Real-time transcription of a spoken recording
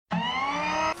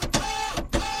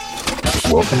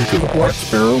Welcome to the Black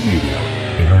Sparrow Media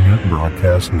Internet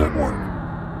Broadcast Network.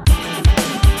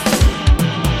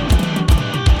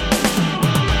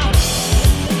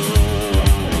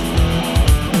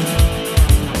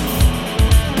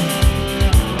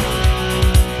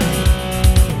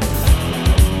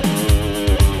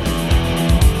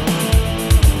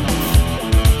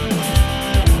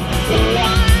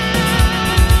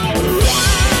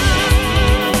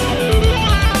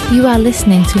 You are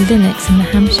listening to Linux in the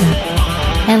Ham Shack.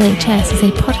 LHS is a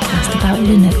podcast about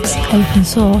Linux, open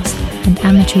source, and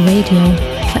amateur radio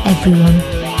for everyone.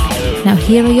 Now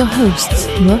here are your hosts,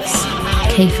 Russ,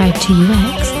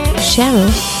 K52UX, Cheryl,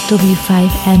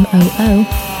 W5MOO,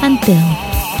 and Bill,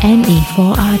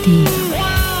 NE4RD.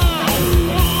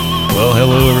 Well,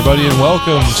 hello everybody, and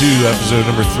welcome to episode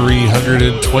number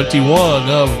 321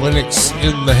 of Linux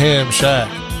in the Ham Shack.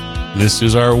 This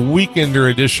is our Weekender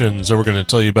edition, so we're going to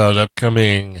tell you about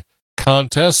upcoming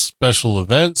contests, special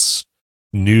events,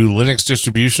 new Linux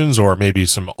distributions, or maybe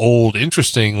some old,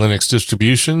 interesting Linux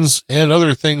distributions, and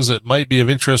other things that might be of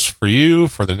interest for you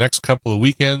for the next couple of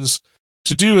weekends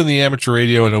to do in the amateur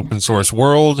radio and open source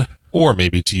world, or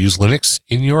maybe to use Linux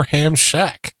in your ham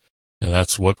shack. And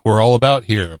that's what we're all about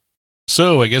here.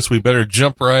 So I guess we better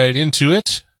jump right into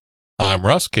it. I'm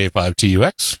Russ,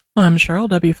 K5TUX. I'm Cheryl,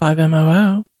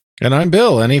 W5MOO. And I'm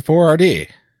Bill, NE4RD.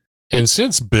 And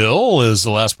since Bill is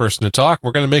the last person to talk,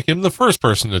 we're going to make him the first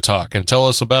person to talk and tell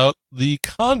us about the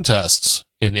contests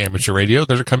in amateur radio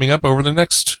that are coming up over the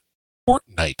next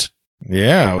fortnight.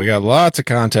 Yeah, we got lots of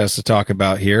contests to talk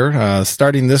about here.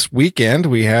 Starting this weekend,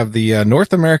 we have the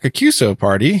North America QSO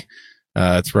party.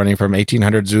 It's running from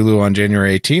 1800 Zulu on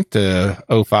January 18th to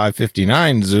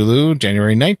 0559 Zulu,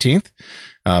 January 19th.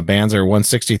 Bands are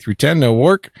 160 through 10, no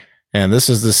work. And this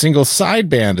is the single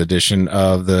sideband edition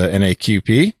of the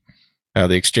NAQP.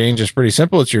 The exchange is pretty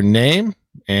simple. It's your name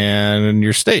and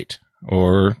your state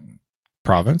or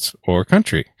province or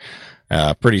country.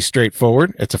 Pretty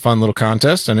straightforward. It's a fun little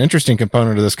contest. An interesting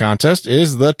component of this contest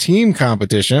is the team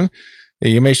competition.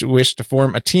 You may wish to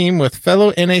form a team with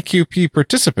fellow NAQP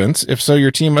participants. If so,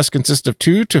 your team must consist of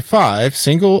 2 to 5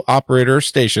 single operator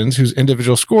stations whose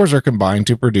individual scores are combined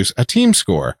to produce a team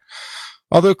score.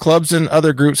 Although clubs and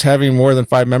other groups having more than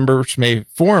 5 members may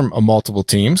form multiple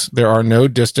teams, there are no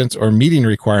distance or meeting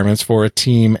requirements for a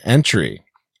team entry.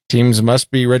 Teams must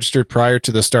be registered prior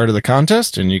to the start of the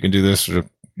contest, and you can do this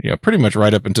pretty much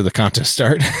right up into the contest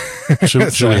start.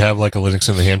 Should we have like a Linux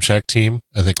in the Ham Shack team?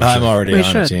 I think I'm already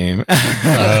on a team.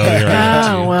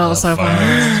 So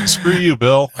far. Screw you,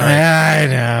 Bill. Right.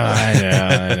 I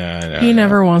know. He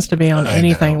never wants to be on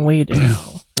anything we do.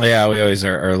 Yeah, we always,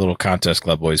 our little contest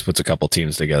club always puts a couple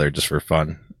teams together just for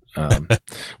fun.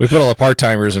 We put all the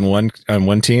part-timers in one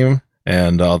team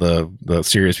and all the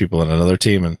serious people in another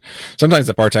team. And sometimes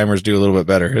the part-timers do a little bit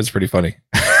better. It's pretty funny.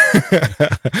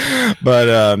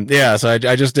 But, so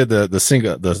I just did the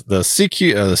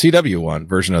CW one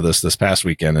version of this past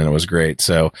weekend, and it was great.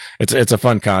 So it's a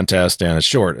fun contest, and it's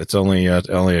short. It's only a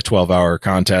 12-hour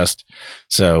contest.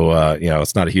 So,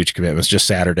 it's not a huge commitment. It's just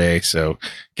Saturday. So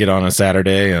get on a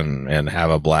Saturday and have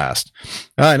a blast.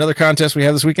 Another contest we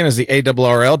have this weekend is the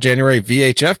ARRL January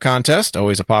VHF contest.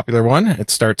 Always a popular one. It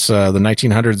starts, the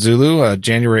 1900 Zulu,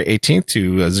 January 18th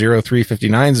to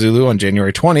 0359 Zulu on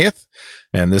January 20th.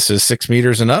 And this is 6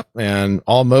 meters and up, and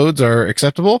all modes are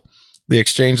acceptable. The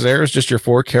exchange there is just your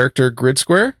 4-character grid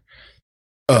square.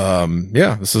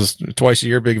 This is twice a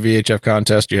year, big VHF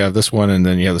contest. You have this one, and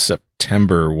then you have the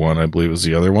September one, I believe was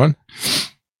the other one.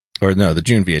 Or no, the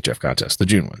June VHF contest, the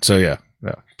June one. So yeah,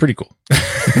 pretty cool.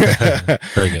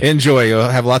 Very good. Enjoy. You'll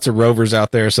have lots of rovers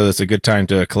out there, so it's a good time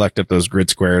to collect up those grid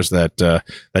squares that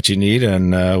you need,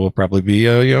 and will probably be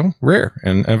rare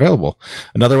and available.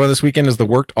 Another one this weekend is the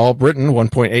Worked All Britain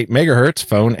 1.8 megahertz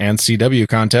phone and CW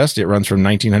contest. It runs from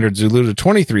 1900 Zulu to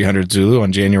 2300 Zulu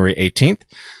on January 18th,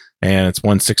 and it's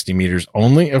 160 meters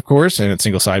only, of course, and it's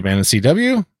single sideband and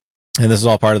CW. And this is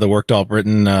all part of the Worked All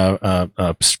Britain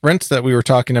sprint that we were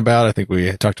talking about. I think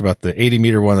we talked about the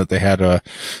 80-meter one that they had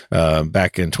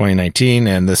back in 2019,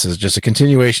 and this is just a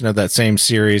continuation of that same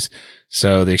series.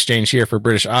 So the exchange here for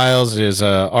British Isles is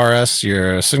RS,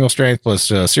 your signal strength, plus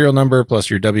serial number, plus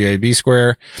your WAB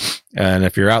square. And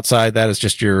if you're outside that, it's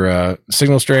just your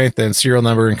signal strength and serial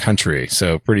number and country.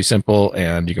 So pretty simple,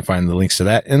 and you can find the links to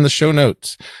that in the show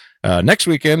notes. Next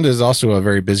weekend is also a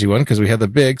very busy one because we have the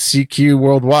big CQ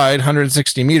Worldwide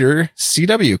 160 meter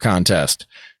CW contest,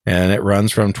 and it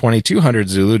runs from 2200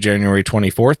 Zulu January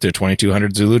 24th to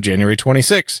 2200 Zulu January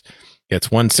 26th. It's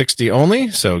 160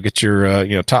 only, so get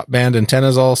your top band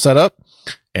antennas all set up,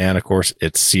 And of course,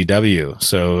 it's CW.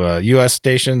 So US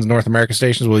stations, North America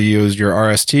stations will use your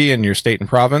RST in your state and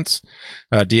province.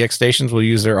 DX stations will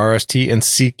use their RST and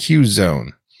CQ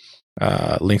zone.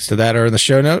 Links to that are in the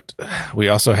show note. We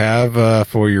also have,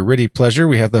 for your RTTY pleasure,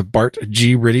 we have the BART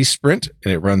G RTTY Sprint,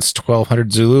 and it runs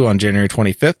 1200 Zulu on January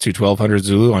 25th to 1200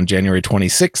 Zulu on January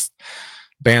 26th.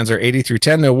 Bands are 80 through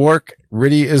 10, no work.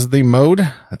 RTTY is the mode.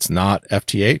 That's not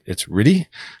FT8. It's RTTY.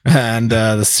 And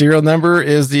the serial number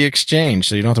is the exchange.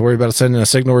 So you don't have to worry about sending a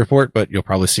signal report, but you'll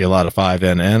probably see a lot of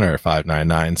 5NN or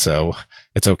 599. So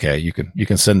it's okay. You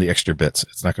can send the extra bits.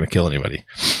 It's not going to kill anybody.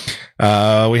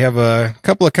 We have a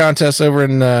couple of contests over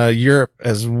in Europe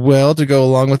as well to go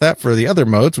along with that. For the other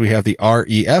modes, we have the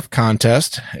REF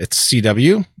contest. It's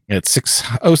CW. It's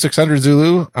 600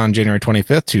 Zulu on January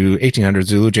 25th to 1800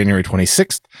 Zulu January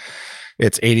 26th.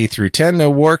 It's 80 through 10, no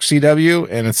work, CW,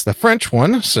 and it's the French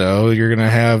one. So you're going to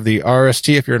have the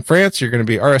RST. If you're in France, you're going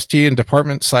to be RST in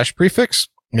department/prefix.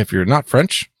 If you're not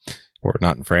French or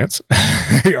not in France,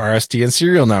 RST and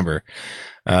serial number.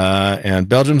 And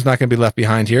Belgium's not going to be left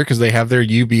behind here because they have their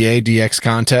UBA DX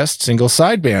contest single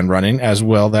sideband running as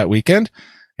well that weekend.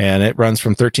 And it runs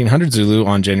from 1300 Zulu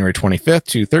on January 25th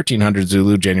to 1300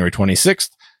 Zulu January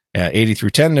 26th. 80 through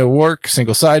 10, no work,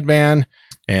 single sideband.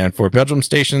 And for Belgium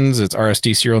stations, it's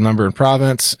RST serial number and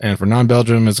province. And for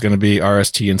non-Belgium, it's going to be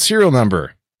RST and serial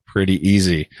number. Pretty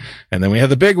easy. And then we have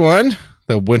the big one.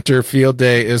 The Winter Field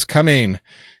Day is coming.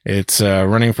 It's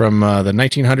running from the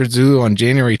 1900 Zulu on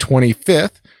January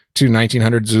 25th to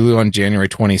 1900 Zulu on January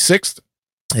 26th.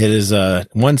 It is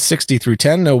 160 through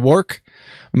 10, no work.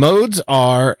 Modes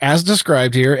are, as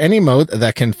described here, any mode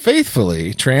that can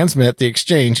faithfully transmit the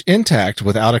exchange intact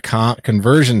without a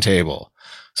conversion table.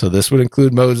 So this would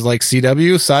include modes like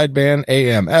CW, sideband,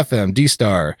 AM, FM,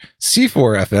 D-Star,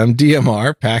 C4 FM,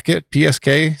 DMR, packet,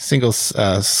 PSK, single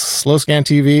slow scan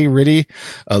TV, RTTY,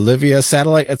 Olivia,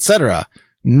 satellite, etc.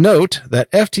 Note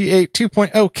that FT8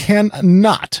 2.0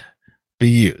 cannot be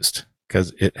used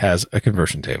because it has a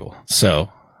conversion table.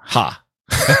 So,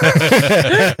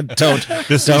 don't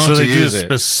use it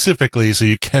specifically, so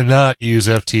you cannot use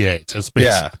FT8. That's basically.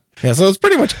 Yeah. So it's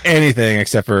pretty much anything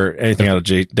except for anything out of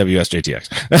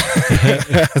WSJTX.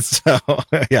 So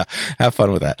yeah, have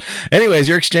fun with that. Anyways,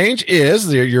 your exchange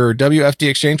is your WFD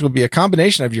exchange will be a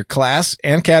combination of your class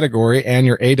and category and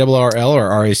your ARRL or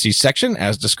RAC section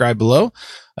as described below.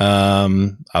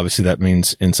 Obviously that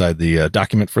means inside the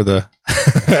document for the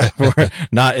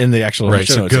not in the actual right.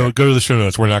 Show So notes go to the show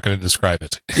notes. We're not going to describe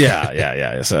it.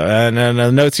 Yeah. So and then the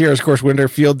notes here is of course Winter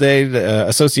Field Day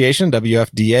Association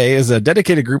WFDA is a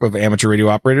dedicated group of amateur radio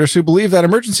operators who believe that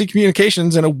emergency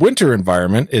communications in a winter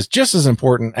environment is just as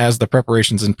important as the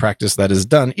preparations and practice that is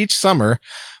done each summer,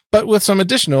 but with some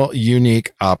additional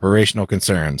unique operational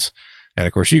concerns. And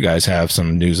of course, you guys have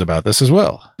some news about this as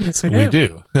well. Yes, We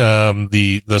do.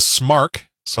 The SMARC,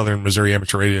 Southern Missouri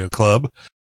Amateur Radio Club,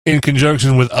 in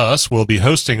conjunction with us, will be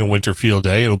hosting a Winter Field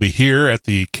Day. It'll be here at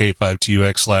the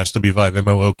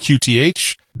K5TUX/W5MOO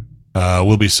QTH.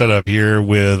 We'll be set up here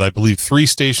with, I believe, 3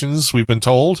 stations, we've been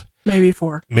told. Maybe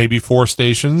 4. Maybe 4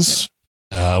 stations.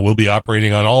 We'll be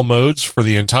operating on all modes for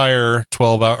the entire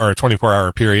 12-hour or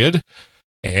 24-hour period.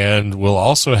 And we'll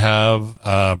also have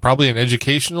probably an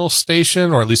educational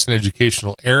station, or at least an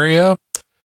educational area.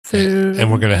 Food.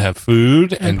 And we're going to have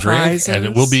food and drink. Prizes. And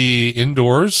it will be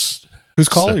indoors. Whose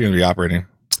call are you going to be operating?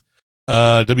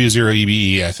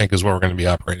 W0EBE, I think, is what we're going to be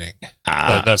operating.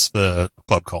 That's the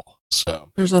club call.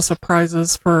 So There's also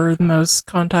prizes for the most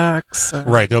contacts.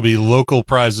 Right. There'll be local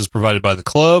prizes provided by the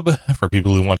club for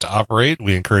people who want to operate.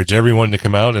 We encourage everyone to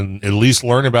come out and at least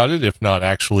learn about it, if not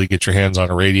actually get your hands on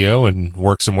a radio and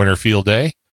work some Winter Field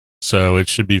Day. So it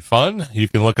should be fun. You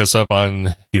can look us up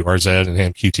on URZ and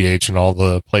Ham QTH and all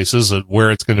the places where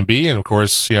it's going to be. And of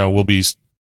course, we'll be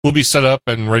set up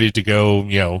and ready to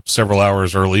go, several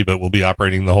hours early, but we'll be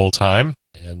operating the whole time.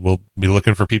 And we'll be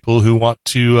looking for people who want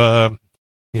to,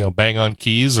 bang on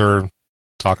keys or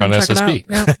talk on SSB.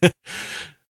 Yeah.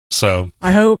 So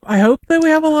I hope that we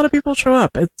have a lot of people show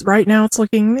up. Right now it's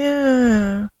looking,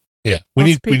 yeah, we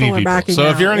need people. So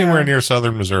if you're anywhere near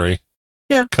Southern Missouri,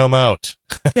 come out.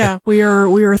 Yeah, we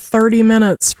are 30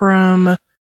 minutes from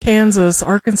Kansas,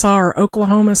 Arkansas, or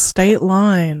Oklahoma state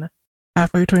line,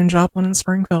 halfway between Joplin and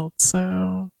Springfield.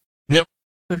 So yep.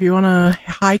 If you want to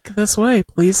hike this way,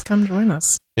 please come join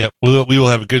us. Yep, we will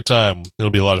have a good time.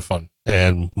 It'll be a lot of fun,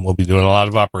 and we'll be doing a lot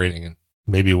of operating, and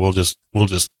maybe we'll just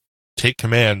take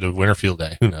command of Winter Field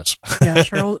Day. Who knows? Yeah,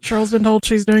 Cheryl's been told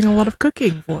she's doing a lot of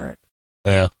cooking for it.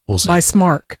 Yeah, we'll see. by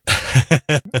Smark.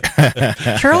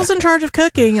 Cheryl's in charge of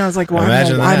cooking. I was like, well,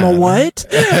 Imagine I'm a what?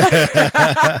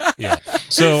 Yeah.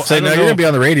 So Say, I no, don't you're know. gonna be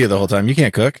on the radio the whole time. You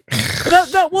can't cook.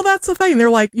 Well, that's the thing. They're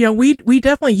like, we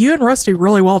definitely, you and Rusty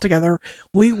really well together.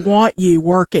 We want you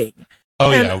working.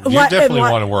 Oh and yeah, you la- definitely and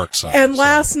la- want to work some. And so.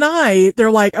 last night,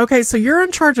 they're like, okay, so you're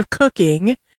in charge of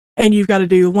cooking, and you've got to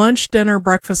do lunch, dinner,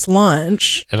 breakfast,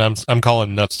 lunch. And I'm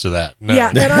calling nuts to that. No. Yeah,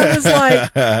 and I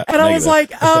was like,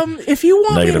 if you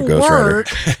want Negative me to Ghost Rider. work,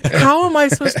 how am I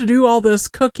supposed to do all this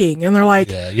cooking? And they're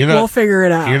like, Yeah, you're we'll not. figure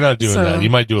it out. You're not doing So- that. You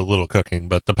might do a little cooking,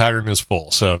 but the pattern is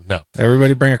full. So no.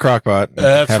 Everybody bring a crock pot.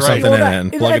 That's have right. something in it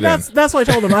and plug it in. That's what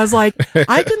I told them. I was like,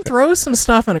 I can throw some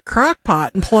stuff in a crock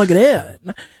pot and plug it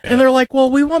in. And they're like, well,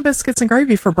 we want biscuits and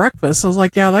gravy for breakfast. I was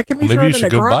like, yeah, that can be Maybe thrown you in a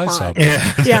should go crock buy pot. some.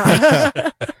 Yeah. Yeah.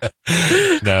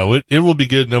 No, it will be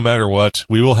good no matter what.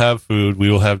 We will have food, we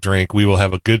will have drink, we will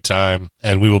have a good time,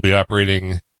 and we will be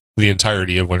operating the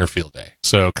entirety of Winter Field Day.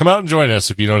 So come out and join us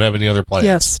if you don't have any other plans.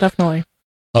 Yes, definitely.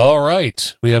 All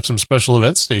right. We have some special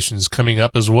event stations coming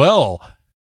up as well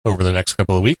over the next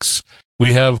couple of weeks.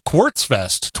 We have Quartz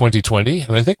Fest 2020,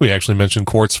 and I think we actually mentioned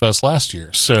Quartz Fest last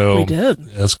year. So We did.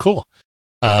 that's cool.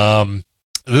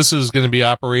 This is going to be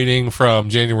operating from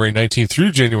January 19th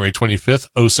through January 25th,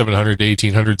 0700 to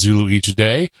 1800 Zulu each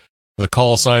day. The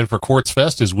call sign for Quartz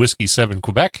Fest is Whiskey 7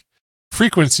 Quebec.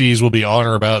 Frequencies will be on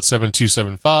or about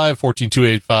 7275,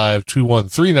 14285,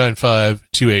 21395,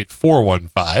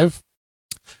 28415.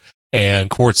 And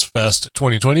Quartz Fest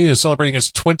 2020 is celebrating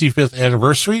its 25th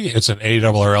anniversary. It's an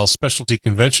ARRL specialty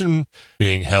convention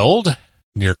being held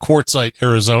near Quartzsite,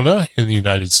 Arizona in the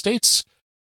United States.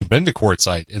 You've been to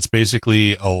Quartzsite. It's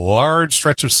basically a large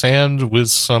stretch of sand with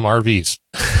some RVs.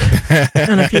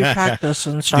 And a few cactus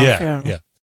and stuff. Yeah.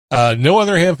 No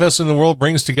other hamfest in the world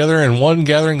brings together in one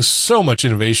gathering so much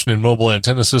innovation in mobile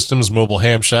antenna systems, mobile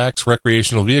ham shacks,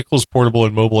 recreational vehicles, portable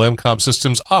and mobile MCOM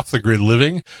systems, off-the-grid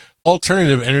living,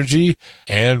 alternative energy,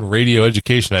 and radio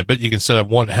education. I bet you can set up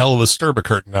one hell of a Sturba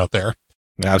curtain out there.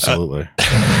 Absolutely.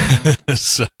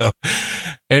 So,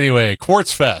 anyway,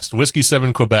 Quartz Fest, Whiskey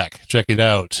 7 Quebec. Check it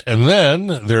out. And then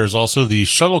there's also the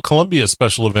Shuttle Columbia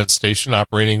special event station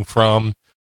operating from,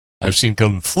 I've seen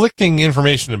conflicting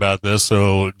information about this,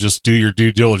 so just do your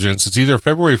due diligence. It's either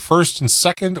February 1st and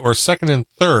 2nd or 2nd and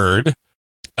 3rd,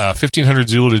 1500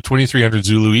 Zulu to 2300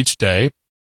 Zulu each day.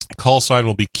 Call sign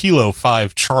will be Kilo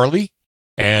 5 Charlie.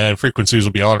 And frequencies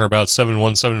will be on or about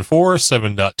 7174,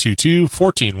 7.22,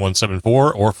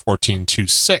 14174, or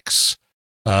 1426.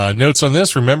 Notes on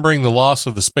this, remembering the loss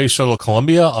of the Space Shuttle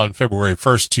Columbia on February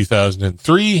 1st,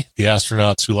 2003, the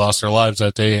astronauts who lost their lives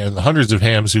that day, and the hundreds of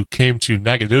hams who came to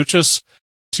Nacogdoches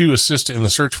to assist in the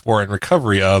search for and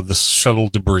recovery of the shuttle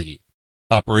debris.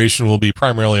 Operation will be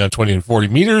primarily on 20 and 40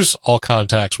 meters. All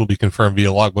contacts will be confirmed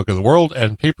via Logbook of the World,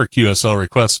 and paper QSL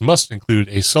requests must include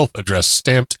a self-addressed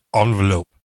stamped envelope.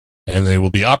 And they will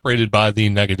be operated by the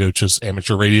Nacogdoches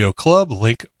Amateur Radio Club.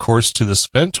 Link, of course, to this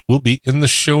event will be in the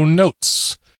show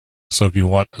notes. So if you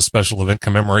want a special event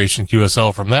commemoration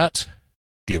QSL from that,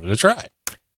 give it a try.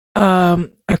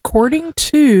 According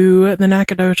to the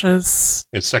Nacogdoches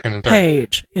It's second and third.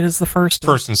 page, it is the first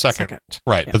And second.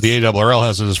 Right. But the ARRL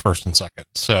has it as first and second.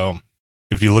 So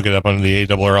if you look it up on the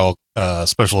ARRL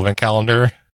special event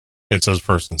calendar, it says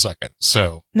first and second.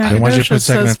 So Then why'd you put Nacogdoches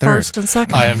second says and third? first and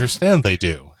second. I understand they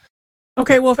do.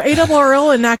 Okay, well, if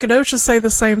ARRL and Nacogdoches say the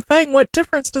same thing, what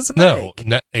difference does it No,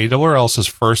 make? ARRL says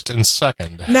first and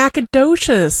second.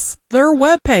 Nacogdoches, their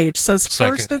webpage says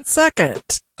Second. first and second.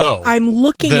 Oh, I'm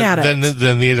looking at it.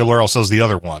 Then the ARRL says the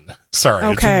other one. Sorry.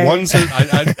 Okay. It's one says,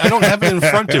 I don't have it in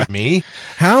front of me.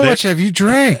 How They- much have you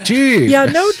drank? Gee. Yeah,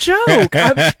 no joke.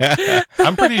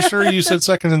 I'm pretty sure you said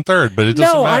second and third, but it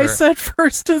doesn't No, matter. I said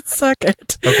first and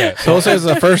second. Okay. So it says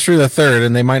the first through the third,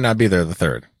 and they might not be there the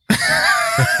third.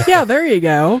 Yeah, there you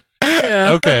go.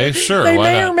 Yeah. Okay, sure. They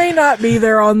Why may not? or may not be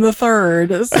there on the third.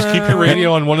 Just keep your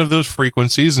radio on one of those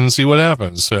frequencies and see what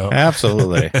happens. So,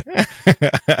 Absolutely. all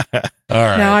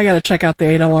right. Now I got to check out the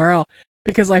ARRL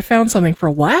because I found something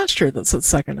for last year that said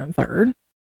second and third,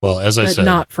 Well, as I but said,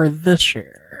 not for this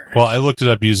year. well, I looked it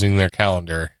up using their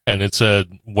calendar, and it said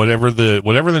whatever the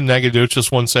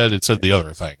Nacogdoches one said, it said the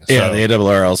other thing. Yeah, So- the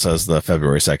ARRL says the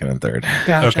February 2nd and 3rd.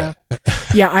 Gotcha.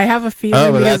 Yeah, I have a feeling.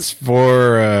 Oh, but because- that's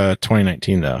for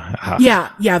 2019, though. Aha.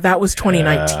 yeah, that was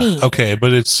 2019. okay,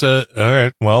 but it's all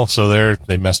right. Well, so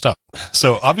they messed up.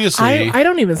 So obviously, I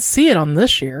don't even see it on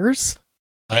this year's.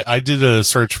 I did a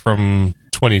search from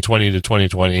 2020 to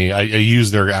 2020. I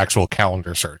used their actual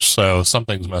calendar search, so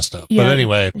something's messed up. Yeah. But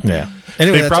anyway, Yeah.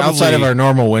 Anyway, They that's probably- outside of our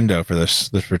normal window for this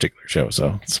particular show,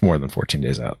 so it's more than 14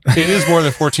 days out. it is more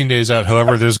than 14 days out.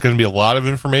 However, there's going to be a lot of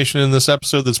information in this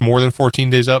episode that's more than 14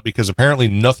 days out because apparently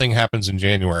nothing happens in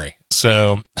January.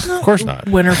 So, Of course not.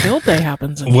 Winter Field Day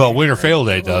happens. In well, Winter Fail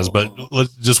Day does, but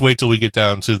let's just wait till we get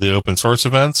down to the open source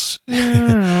events.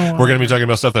 Yeah. We're going to be talking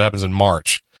about stuff that happens in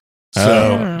March.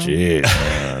 So, Oh, geez.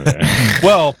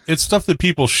 well, it's stuff that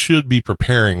people should be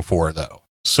preparing for, though.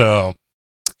 So,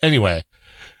 anyway,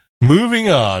 moving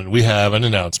on, we have an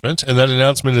announcement, and that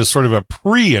announcement is sort of a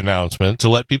pre-announcement to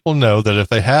let people know that if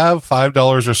they have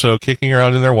 $5 or so kicking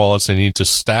around in their wallets, they need to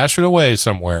stash it away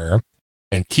somewhere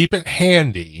and keep it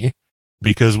handy,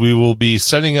 because we will be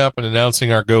setting up and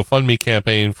announcing our GoFundMe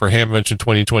campaign for Hamvention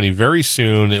 2020 very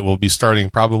soon. It will be starting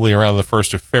probably around the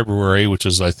 1st of February, which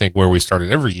is, I think, where we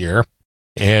started every year.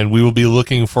 And we will be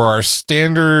looking for our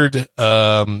standard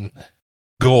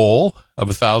goal of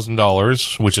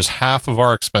 $1,000, which is half of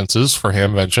our expenses for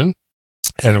Hamvention.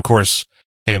 And of course,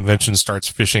 Hamvention starts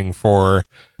fishing for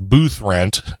booth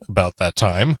rent about that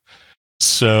time.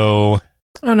 So,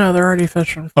 Oh no, they're already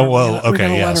fishing. oh, well, We got a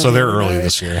okay, yeah. letter So the they're other early day.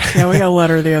 this year. Yeah, we got a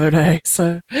letter the other day.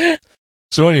 So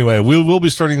So anyway, we'll be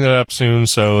starting that up soon.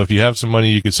 So if you have some money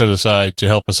you could set aside to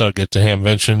help us out get to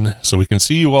Hamvention so we can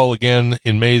see you all again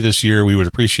in May this year, we would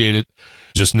appreciate it.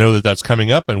 Just know that that's coming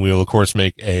up, and we will, of course,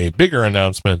 make a bigger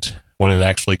announcement when it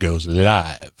actually goes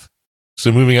live.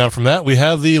 So moving on from that, we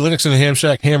have the Linux in the Ham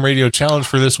Shack Ham Radio Challenge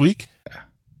for this week.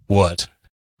 What?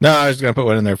 No, I was going to put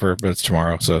one in there but it's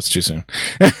tomorrow, so it's too soon.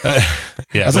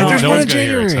 Yeah, I was like, there's no one one's in going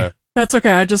to hear it. January. So, that's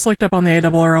okay. I just looked up on the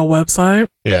ARRL website.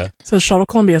 yeah. It says Shuttle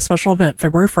Columbia special event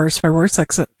February 1st, February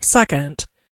 2nd,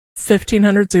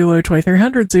 1500 Zulu,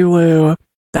 2300 Zulu.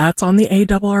 That's on the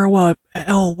ARRL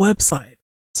website.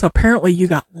 So apparently you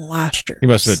got last year. You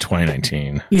must have been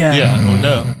 2019. Yeah. Yeah. Oh,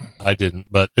 no, I didn't,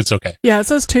 but it's okay. Yeah, it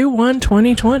says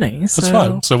 2/1/2020. So, That's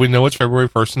fine. So we know it's February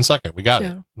 1st and 2nd. We got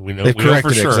Yeah. it. We know, They we know for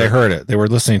corrected it sure. because they heard it. They were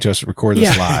listening to us record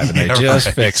this Yeah. live, and they Yeah, just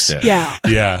right. fixed it. Yeah.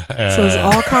 Yeah. It says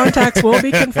all contacts will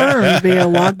be confirmed via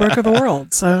Logbook of the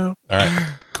World. So All right,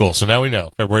 cool. So now we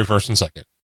know February 1st and 2nd.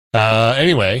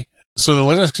 Anyway, so the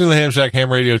Linux in the Ham Shack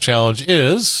Ham Radio Challenge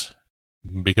is,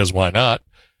 because why not,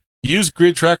 use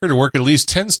Grid Tracker to work at least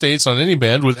 10 states on any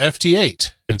band with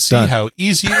FT8 and see Done. how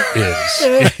easy it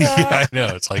is. Yeah, I know.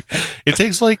 It's like, it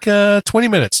takes like 20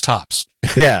 minutes tops.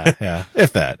 Yeah.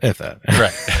 If that.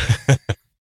 Right.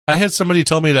 I had somebody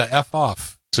tell me to F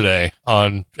off today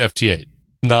on FT8.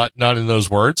 Not in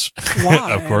those words,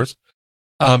 Why? of course.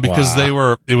 Because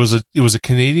Wow. it was a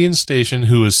Canadian station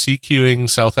who was CQing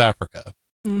South Africa.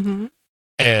 mm-hmm.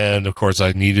 And of course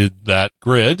I needed that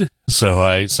grid. So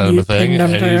I sent him You a thing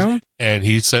pinged him too? and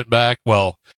he sent back,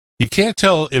 well, you can't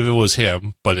tell if it was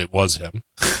him, but it was him.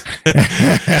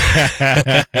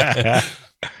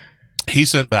 He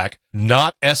sent back,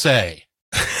 not SA.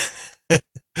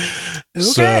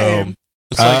 So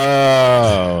it's like,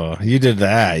 Oh, you did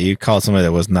that. You called somebody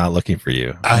that was not looking for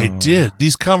you. I Oh. did.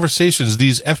 These conversations,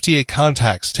 these FTA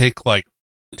contacts take like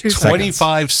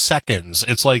 25 seconds.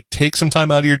 It's like, take some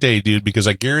time out of your day, dude, because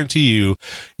I guarantee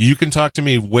you can talk to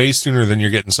me way sooner than you're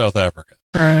getting South Africa.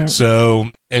 Right. So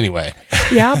anyway,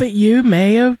 Yeah, but you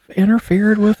may have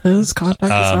interfered with his contact.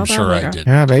 with I'm South sure I Africa. did.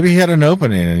 Yeah, maybe he had an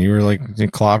opening and you were like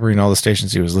clobbering all the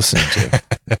stations he was listening to.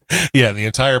 Yeah, the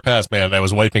entire past, man, I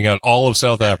was wiping out all of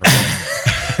South Africa.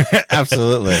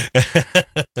 Absolutely.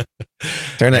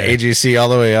 Turn the AGC all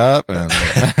the way up and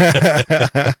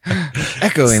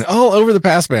echoing all over the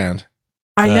passband.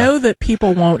 I know that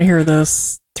people won't hear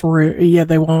this through. Yeah,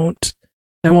 they won't.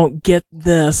 They won't get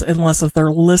this unless if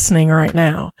they're listening right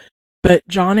now. But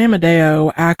John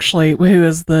Amadeo, actually, who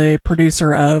is the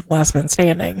producer of Last Man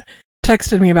Standing,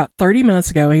 texted me about 30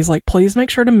 minutes ago. He's like, please make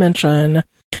sure to mention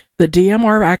the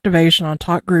DMR activation on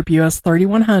Talk Group US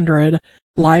 3100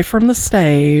 live from the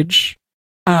stage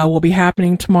will be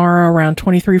happening tomorrow around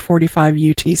 2345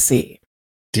 UTC.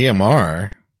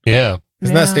 DMR. Yeah.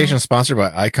 Isn't that station sponsored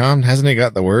by ICOM? Hasn't he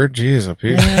got the word? Jeez, up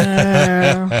here.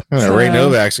 Yeah. Ray So-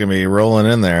 Novak's gonna be rolling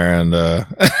in there, and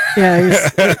Yeah,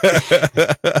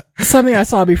 something I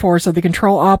saw before said the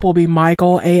control op will be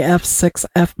Michael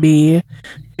AF6FB,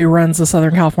 who runs the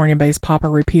Southern California based Papa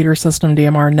repeater system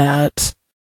DMR net.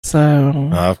 So,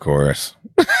 of course.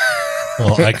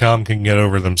 Well, ICOM can get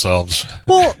over themselves.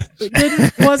 well,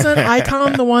 wasn't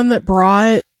ICOM the one that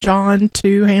brought John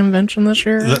to Hamvention this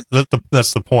year?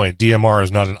 That's the point. DMR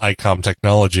is not an ICOM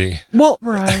technology. Well,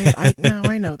 right.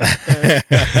 I know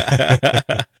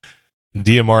that.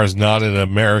 DMR is not an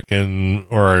American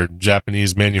or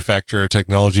Japanese manufacturer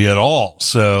technology at all.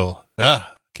 So,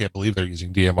 can't believe they're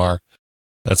using DMR.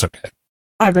 That's okay.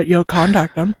 I bet you'll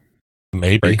contact them.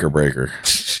 Maybe. Breaker.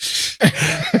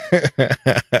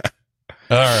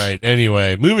 All right.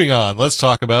 Anyway, moving on. Let's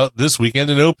talk about this weekend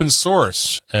in open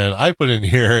source. And I put in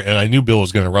here, and I knew Bill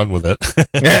was going to run with it,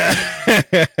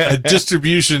 a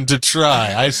distribution to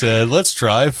try. I said, let's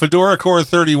try Fedora Core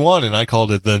 31. And I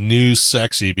called it the new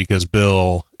sexy because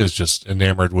Bill is just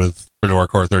enamored with Fedora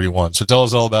Core 31. So tell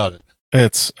us all about it.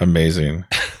 It's amazing.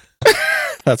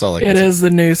 That's all I can It say. is the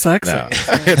new sexy. No,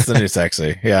 it's the new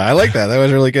sexy. Yeah, I like that. That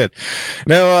was really good.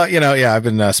 No, I've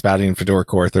been spouting Fedora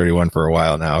Core 31 for a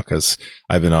while now because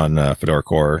I've been on Fedora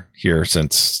Core here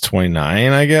since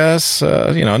 29, I guess.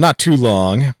 Not too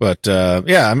long, but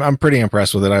I'm pretty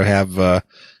impressed with it. I have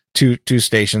two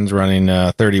stations running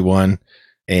 31,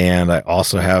 and I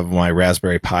also have my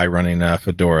Raspberry Pi running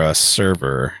Fedora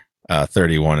Server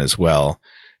 31 as well.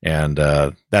 And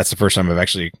that's the first time I've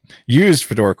actually used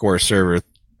Fedora Core Server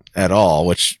at all,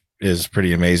 which is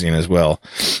pretty amazing as well.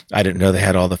 I didn't know they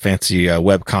had all the fancy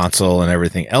web console and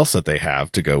everything else that they have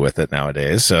to go with it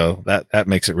nowadays. So that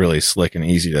makes it really slick and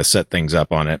easy to set things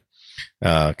up on it,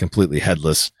 completely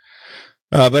headless.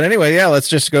 But anyway, let's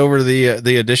just go over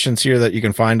the additions here that you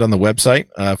can find on the website.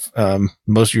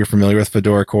 Most of you are familiar with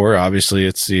Fedora Core. Obviously,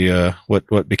 it's the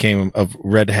what became of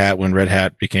Red Hat when Red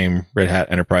Hat became Red Hat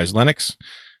Enterprise Linux.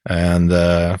 And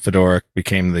Fedora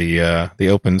became the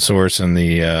open source and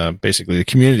the basically the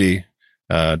community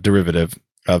derivative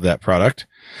of that product.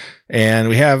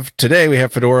 And today we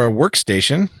have Fedora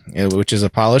Workstation, which is a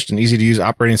polished and easy to use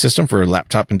operating system for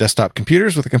laptop and desktop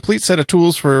computers with a complete set of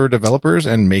tools for developers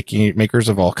and makers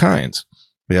of all kinds.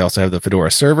 We also have the Fedora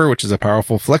Server, which is a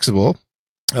powerful, flexible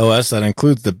OS that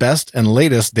includes the best and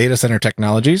latest data center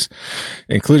technologies,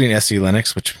 including SC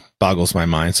Linux, which boggles my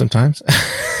mind sometimes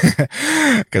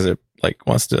because it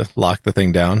wants to lock the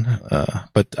thing down.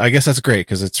 But I guess that's great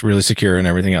because it's really secure and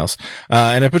everything else.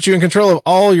 And it puts you in control of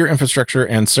all your infrastructure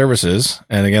and services.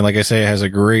 And again, like I say, it has a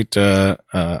great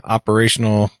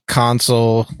operational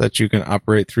console that you can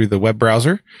operate through the web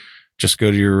browser. Just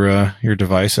go to your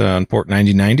device on port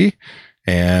 9090.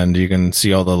 And you can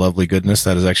see all the lovely goodness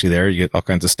that is actually there. You get all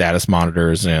kinds of status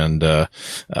monitors and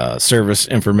service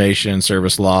information,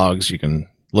 service logs. You can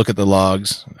look at the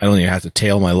logs. I don't even have to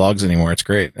tail my logs anymore. It's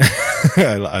great.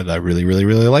 I really, really,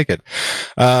 really like it.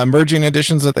 Emerging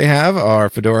additions that they have are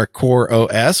Fedora Core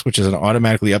OS, which is an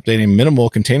automatically updating minimal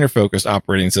container-focused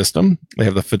operating system. They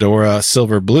have the Fedora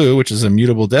Silver Blue, which is a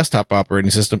mutable desktop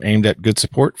operating system aimed at good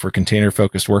support for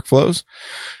container-focused workflows.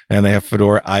 And they have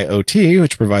Fedora IoT,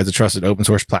 which provides a trusted open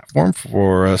source platform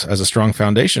for us as a strong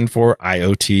foundation for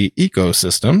IoT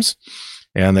ecosystems.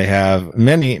 And they have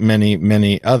many, many,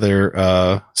 many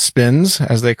other spins,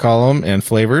 as they call them, and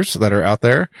flavors that are out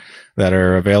there that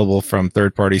are available from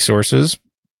third-party sources,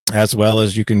 as well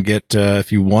as you can get,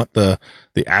 if you want the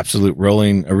absolute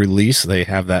rolling release, they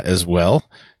have that as well.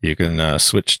 You can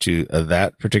switch to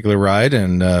that particular ride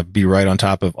and be right on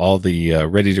top of all the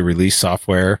ready-to-release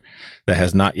software that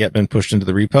has not yet been pushed into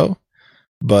the repo.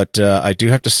 But I do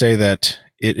have to say that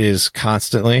it is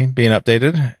constantly being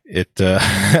updated.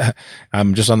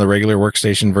 I'm just on the regular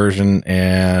workstation version,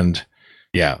 and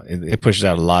it pushes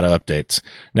out a lot of updates.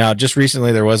 Now, just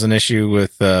recently, there was an issue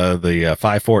with the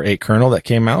 5.4.8 kernel that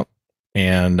came out,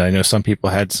 and I know some people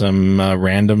had some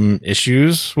random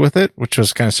issues with it, which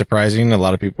was kind of surprising. A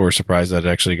lot of people were surprised that it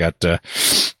actually got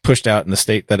pushed out in the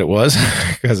state that it was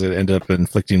because it ended up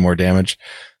inflicting more damage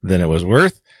than it was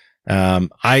worth.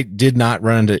 I did not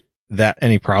run into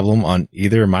any problem on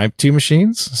either of my two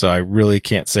machines. So I really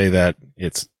can't say that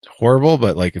it's horrible,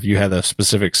 but if you had a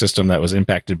specific system that was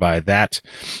impacted by that,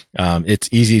 it's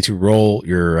easy to roll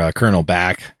your kernel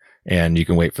back and you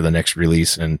can wait for the next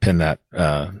release and pin that,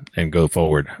 and go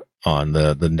forward on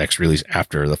the next release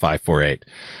after the 5.4.8.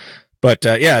 But,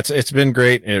 it's been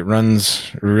great. It runs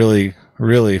really,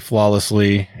 really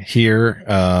flawlessly here.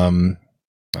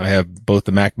 I have both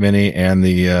the Mac Mini and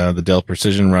the Dell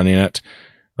Precision running it.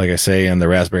 Like I say, and the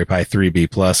Raspberry Pi 3B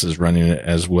Plus is running it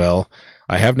as well.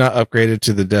 I have not upgraded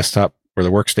to the desktop or the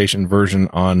workstation version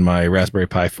on my Raspberry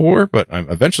Pi 4, but I'm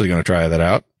eventually going to try that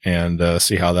out and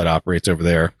see how that operates over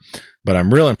there. But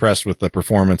I'm real impressed with the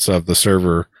performance of the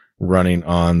server running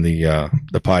on the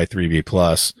Pi 3B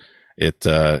Plus. It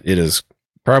is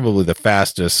probably the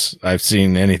fastest I've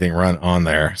seen anything run on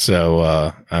there.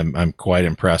 So I'm quite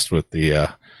impressed with the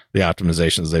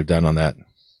optimizations they've done on that.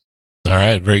 All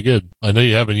right, very good. I know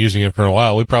you have been using it for a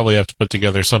while. We probably have to put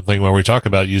together something where we talk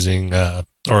about using,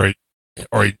 or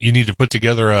you need to put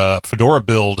together a Fedora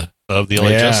build of the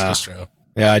LHS distro.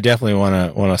 Yeah, I definitely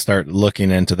want to start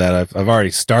looking into that. I've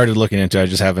already started looking into it. I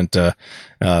just haven't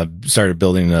started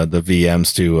building the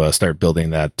VMs to start building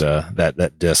that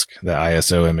disk, the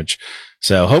ISO image.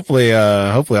 So hopefully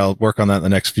I'll work on that in the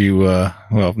next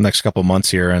next couple months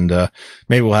here, and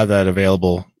maybe we'll have that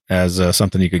available as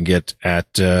something you can get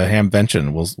at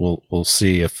Hamvention. We'll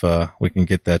see if we can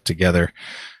get that together,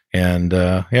 and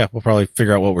we'll probably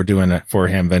figure out what we're doing for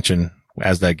Hamvention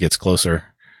as that gets closer.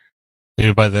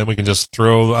 Maybe by then we can just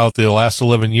throw out the last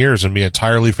 11 years and be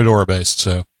entirely Fedora based.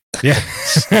 So yeah,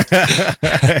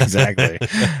 exactly.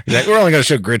 We're only going to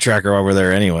show Grid Tracker while we're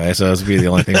there anyway, so this will be the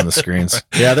only thing on the screens.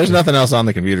 Yeah, there's nothing else on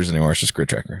the computers anymore. It's just Grid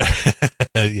Tracker.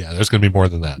 Yeah, there's going to be more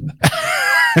than that.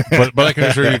 but I can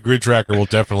assure you, Grid Tracker will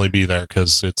definitely be there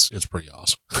because it's pretty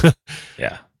awesome.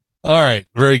 Yeah. All right,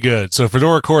 very good. So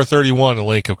Fedora Core 31, a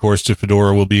link, of course, to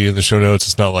Fedora will be in the show notes.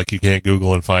 It's not like you can't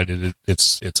Google and find it.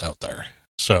 It's out there.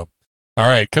 So, all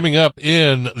right, coming up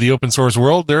in the open source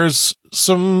world, there's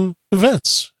some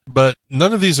events, but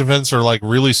none of these events are like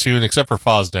really soon, except for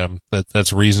FOSDEM.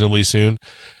 That's reasonably soon.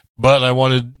 But I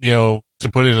wanted, to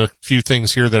put in a few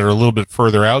things here that are a little bit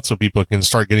further out so people can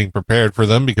start getting prepared for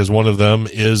them, because one of them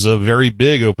is a very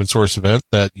big open source event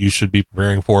that you should be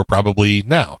preparing for probably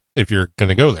now if you're going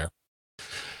to go there.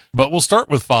 But we'll start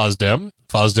with FOSDEM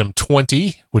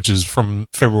 20, which is from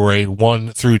February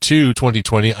 1 through 2,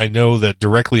 2020. I know that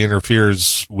directly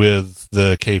interferes with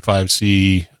the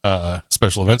K5C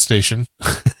special event station,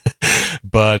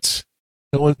 but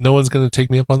no one's going to take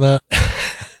me up on that.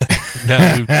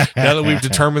 now that we've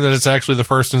determined that it's actually the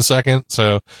first and second,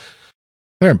 so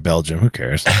they're in Belgium. Who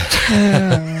cares?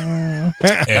 Anyway,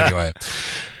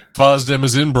 FOSDEM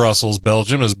is in Brussels,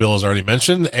 Belgium, as Bill has already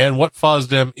mentioned. And what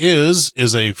FOSDEM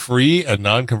is a free and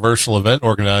non-commercial event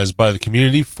organized by the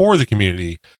community for the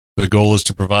community. The goal is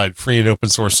to provide free and open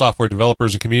source software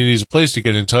developers and communities a place to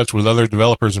get in touch with other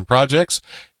developers and projects,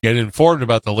 get informed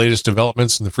about the latest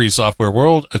developments in the free software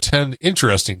world, attend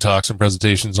interesting talks and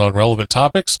presentations on relevant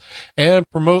topics, and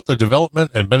promote the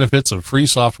development and benefits of free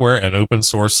software and open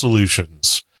source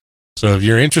solutions. So if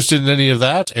you're interested in any of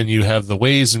that and you have the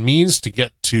ways and means to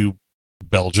get to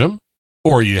Belgium,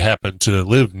 or you happen to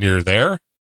live near there,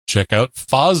 check out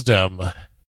FOSDEM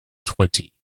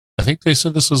 20. I think they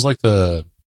said this was like I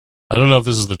don't know if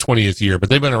this is the 20th year, but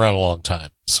they've been around a long time.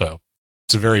 So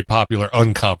it's a very popular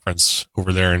unconference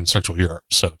over there in Central Europe.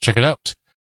 So check it out.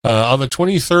 On the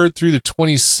 23rd through the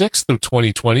 26th of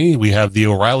 2020, we have the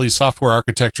O'Reilly Software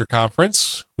Architecture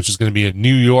Conference, which is going to be in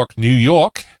New York, New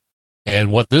York.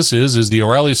 And what this is the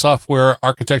O'Reilly Software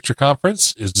Architecture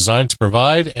Conference is designed to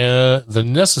provide the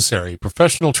necessary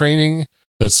professional training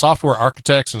that software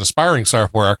architects and aspiring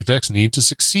software architects need to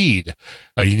succeed.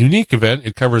 A unique event,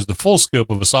 it covers the full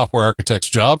scope of a software architect's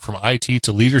job, from IT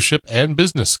to leadership and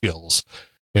business skills.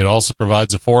 It also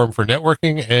provides a forum for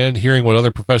networking and hearing what other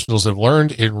professionals have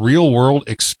learned in real-world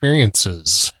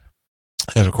experiences.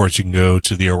 And, of course, you can go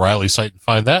to the O'Reilly site and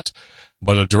find that.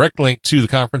 But a direct link to the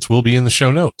conference will be in the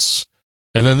show notes.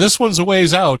 And then this one's a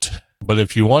ways out, but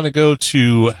if you want to go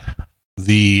to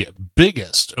the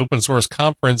biggest open source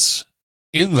conference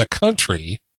in the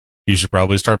country, you should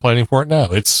probably start planning for it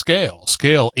now. It's Scale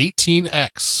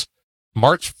 18X,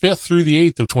 March 5th through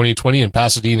the 8th of 2020 in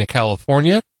Pasadena,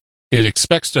 California. It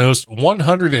expects to host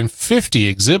 150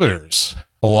 exhibitors,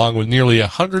 along with nearly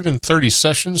 130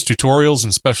 sessions, tutorials,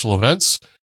 and special events.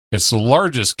 It's the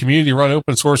largest community-run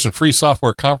open source and free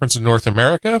software conference in North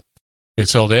America.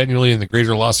 It's held annually in the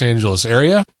greater Los Angeles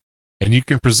area, and you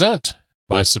can present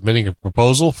by submitting a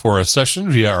proposal for a session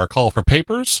via our call for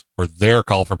papers, or their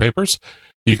call for papers.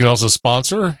 You can also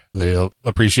sponsor. They'll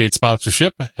appreciate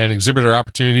sponsorship, and exhibitor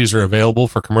opportunities are available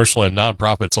for commercial and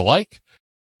nonprofits alike.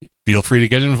 Feel free to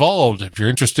get involved. If you're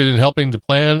interested in helping to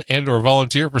plan and or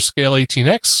volunteer for Scale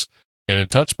 18X, get in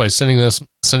touch by sending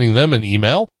them an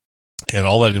email. And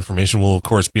all that information will, of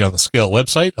course, be on the Scale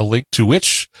website, a link to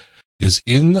which is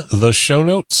in the show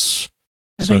notes.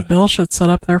 I think Bill should set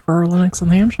up there for Linux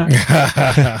and the Ham Shack.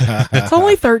 It's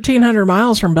only 1,300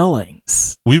 miles from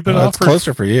Billings. We've been offered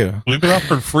closer for you. We've been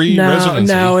offered free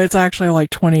residency. No, it's actually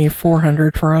like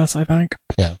 2,400 for us, I think.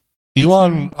 Yeah.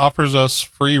 Elon offers us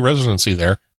free residency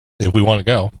there if we want to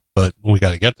go, but we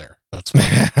got to get there. That's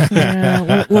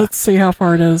yeah, let's see how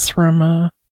far it is from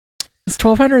it's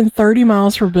 1,230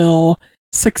 miles for Bill,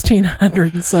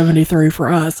 1,673 for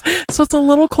us. So it's a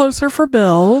little closer for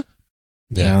Bill.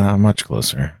 Yeah, not much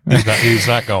closer. He's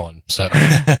not going. So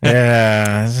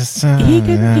yeah, just, he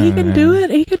can do it.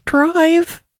 He could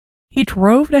drive. He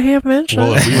drove to Hamvention.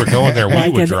 Well, if we were going there, we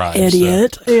like would an drive.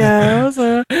 Idiot. So. Yeah.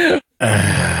 So.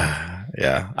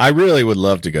 Yeah, I really would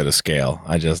love to go to Scale.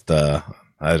 I just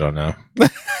I don't know.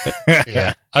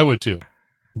 Yeah, I would too,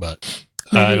 but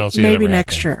I don't see it maybe ever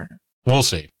next happening. year. We'll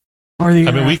see. Or the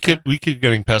I mean, year after. we keep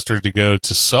getting pestered to go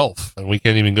to Self, and we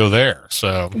can't even go there.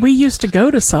 So We used to go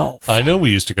to Self. I know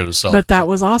we used to go to Self, But that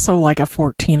was also like a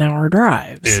 14-hour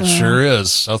drive. it so- sure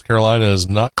is. South Carolina is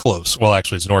not close. Well,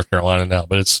 actually, it's North Carolina now,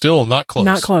 but it's still not close.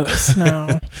 Not close,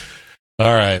 no.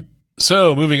 All right.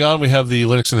 So moving on, we have the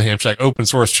Linux in the Ham Shack open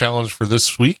source challenge for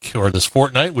this week or this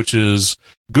fortnight, which is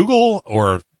Google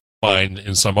or find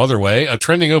in some other way a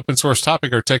trending open source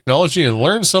topic or technology and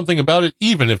learn something about it,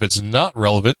 even if it's not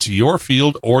relevant to your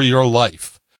field or your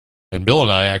life. And Bill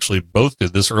and I actually both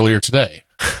did this earlier today.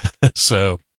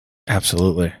 So,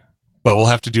 Absolutely. but we'll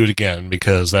have to do it again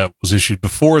because that was issued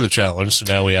before the challenge. So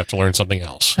now we have to learn something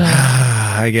else.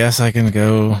 I guess I can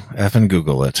go effing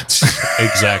Google it.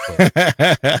 Exactly.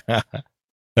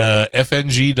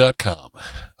 FNG.com.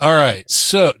 All right.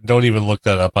 So don't even look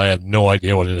that up. I have no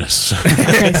idea what it is.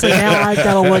 Okay, so now I've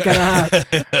got to look it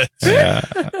up. Yeah.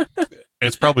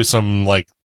 It's probably some like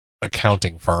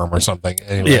accounting firm or something.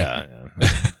 Anyway. Yeah.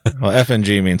 Well,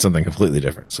 FNG means something completely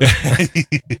different. So.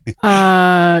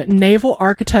 Naval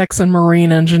Architects and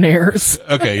Marine Engineers.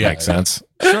 Okay. Yeah. Makes sense.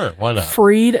 Sure. Why not?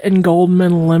 Freed and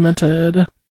Goldman Limited.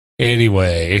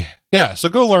 Anyway. Yeah. So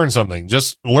go learn something.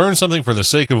 Just learn something for the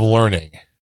sake of learning.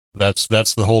 That's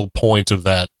the whole point of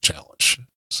that challenge.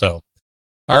 So,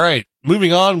 all right,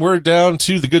 moving on, we're down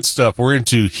to the good stuff. We're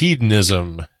into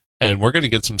hedonism, and we're going to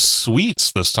get some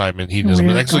sweets this time in hedonism.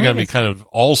 We're It's actually going to be kind of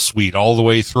all sweet all the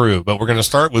way through, but we're going to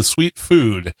start with sweet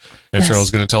food, and Yes.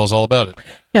 Cheryl's going to tell us all about it.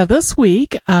 Yeah, this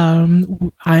week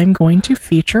I'm going to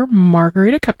feature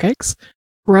margarita cupcakes.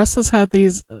 Russ has had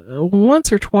these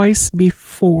once or twice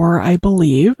before, I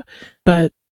believe,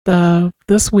 but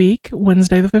this week,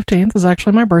 Wednesday the 15th, is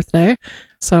actually my birthday.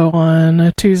 So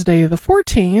on Tuesday the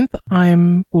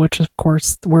 14th, which of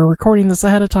course we're recording this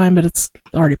ahead of time, but it's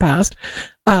already passed.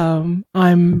 I'm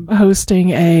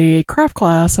hosting a craft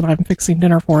class and I'm fixing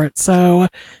dinner for it. So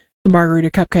the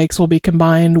margarita cupcakes will be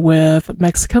combined with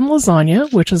Mexican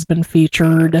lasagna, which has been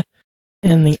featured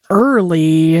in the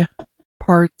early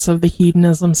parts of the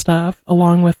hedonism stuff,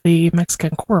 along with the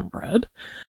Mexican cornbread.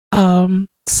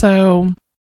 So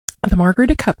the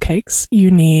margarita cupcakes,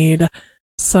 you need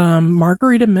some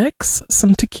margarita mix,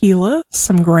 some tequila,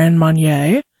 some Grand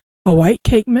Marnier, a white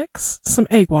cake mix, some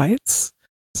egg whites,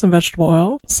 some vegetable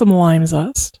oil, some lime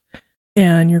zest,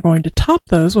 and you're going to top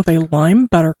those with a lime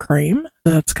buttercream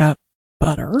that's got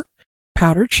butter,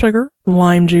 powdered sugar,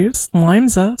 lime juice, lime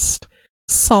zest,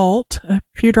 salt, a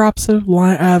few drops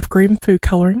of green food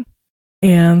coloring,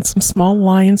 and some small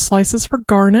lime slices for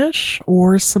garnish,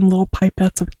 or some little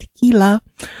pipettes of tequila.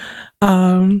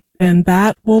 And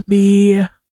that will be,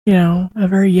 a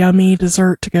very yummy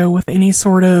dessert to go with any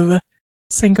sort of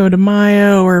Cinco de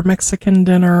Mayo or Mexican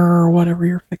dinner or whatever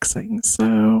you're fixing.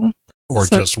 Or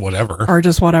just whatever. Or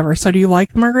just whatever. So do you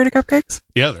like the margarita cupcakes?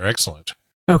 Yeah, they're excellent.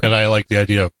 Okay. And I like the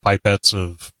idea of pipettes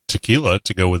of tequila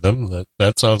to go with them.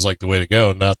 That sounds like the way to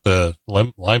go, not the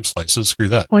lime slices. Screw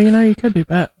that. Well, you could do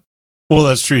that. Well,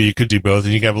 that's true. You could do both,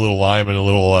 and you can have a little lime and a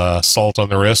little salt on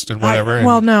the wrist and whatever.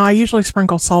 No, I usually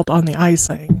sprinkle salt on the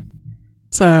icing.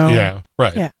 So Yeah,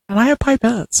 right. yeah, and I have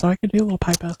pipettes, so I could do little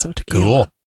pipettes of tequila. Cool.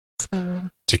 So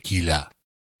Tequila.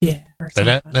 yeah. or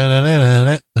something.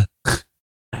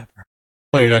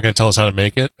 Well, you're not going to tell us how to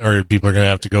make it, or people are going to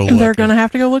have to go look. And they're going to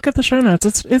have to go look at the show notes.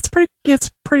 It's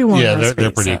pretty long. Yeah, they're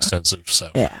recipe, pretty so. extensive. So,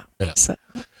 Yeah. Yeah. So,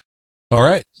 all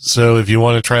right. So, if you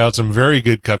want to try out some very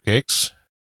good cupcakes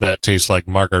that taste like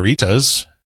margaritas,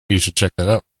 you should check that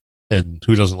out. And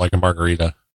who doesn't like a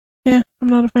margarita? yeah, I'm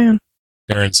not a fan.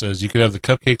 Aaron says you could have the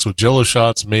cupcakes with Jello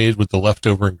shots made with the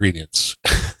leftover ingredients.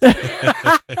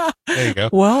 There you go.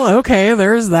 Well, okay,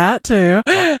 there's that too.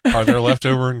 Are there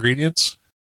leftover ingredients?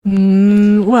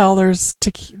 Well, there is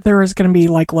going to be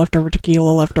like leftover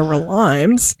tequila, leftover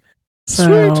limes.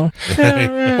 So, What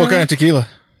kind of tequila?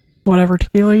 whatever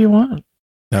tequila you want.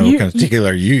 No, what kind of tequila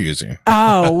are you using?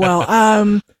 Oh,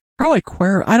 well, probably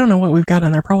Cuervo. I don't know what we've got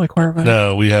in there. Probably Cuervo.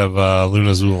 No, we have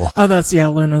Luna Azul. Oh, that's,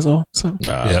 Lunazol. So,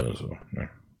 Yeah.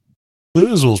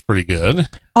 Luna Azul's pretty good.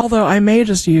 although I may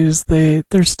just use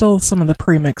there's still some of the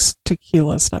premixed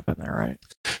tequila stuff in there, right?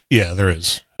 Yeah, there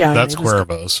is. Yeah. I That's may just-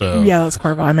 Cuervo. So Yeah, that's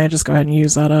Cuervo. I may just go ahead and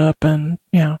use that up and,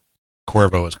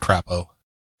 Cuervo is crapo.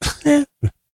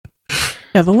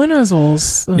 Yeah, the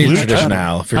Lunazols. Need Luna-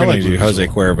 traditional. If you're I going like to do Luna Jose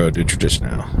Azul. Cuervo, do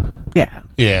traditional. Yeah.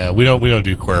 Yeah, we don't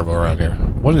do Cuervo around here.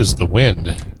 What is the wind?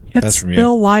 It's That's from you.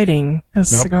 still lighting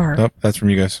his Nope, cigar. Nope, that's from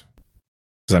you guys.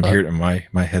 Because I'm here in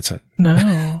my headset. No.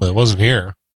 Well, it wasn't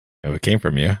here. Oh, it came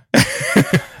from you.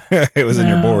 It was in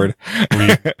your No. board.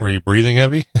 Were you breathing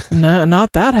heavy? No,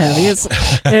 not that heavy.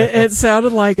 It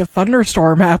sounded like a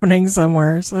thunderstorm happening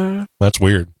somewhere. So That's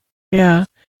weird. yeah.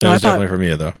 That No, was definitely for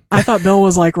me, though. I thought Bill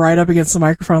was like right up against the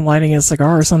microphone lighting a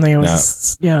cigar or something. It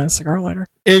was a cigar lighter.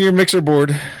 In your mixer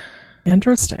board.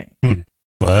 Interesting.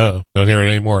 Wow. Don't hear it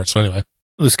anymore. So anyway.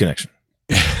 Loose connection.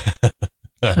 I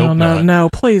Oh hope no, not. no,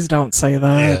 please don't say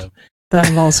that. Yeah. That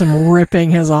involves him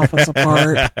ripping his office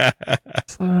apart.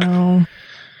 So All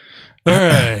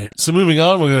right. So moving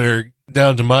on, we're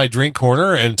down to my drink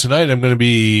corner, and tonight I'm going to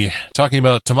be talking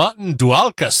about Tomaten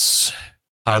Dualkas,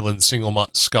 Highland single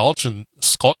malt Scotch and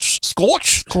Scotch.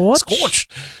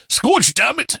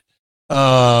 Damn it!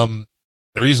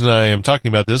 The reason I am talking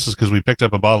about this is because we picked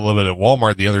up a bottle of it at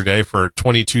Walmart the other day for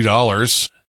 $22,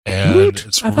 and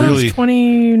it's I thought really it was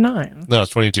 29. no,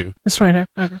 it's 22, It's 29.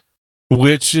 Okay.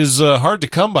 which is hard to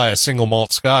come by a single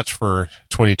malt Scotch for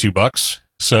 $22.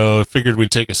 So I figured we'd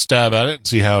take a stab at it and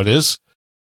see how it is.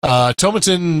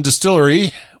 Tomaten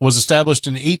Distillery was established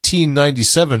in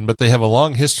 1897, but they have a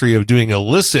long history of doing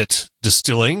illicit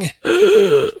distilling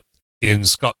in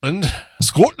Scotland,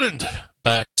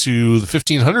 back to the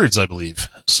 1500s, I believe.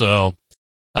 So,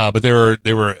 but they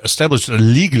were established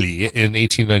illegally in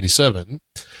 1897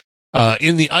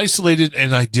 in the isolated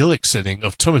and idyllic setting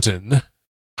of Tomaten.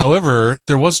 However,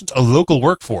 there wasn't a local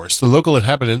workforce. The local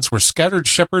inhabitants were scattered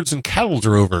shepherds and cattle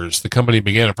drovers. The company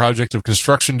began a project of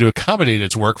construction to accommodate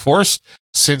its workforce.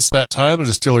 Since that time, the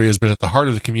distillery has been at the heart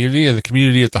of the community and the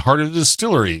community at the heart of the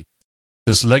distillery.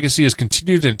 This legacy has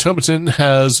continued, and Tomaten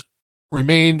has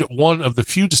remained one of the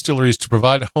few distilleries to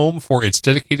provide a home for its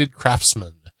dedicated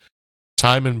craftsmen.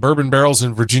 Time in bourbon barrels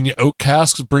and Virginia oak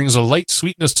casks brings a light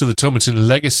sweetness to the Tomaten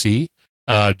legacy.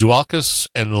 Dualkas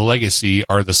and legacy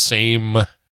are the same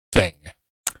thing.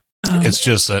 It's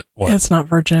just that what? It's not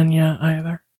Virginia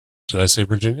either. Did I say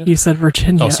Virginia? You said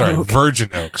Virginia. Oh, sorry, Oak. virgin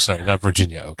oak. Sorry, not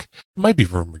Virginia oak. It might be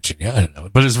from Virginia. I don't know,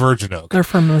 but it's virgin oak. They're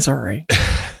from Missouri.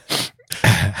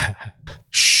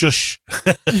 Shush.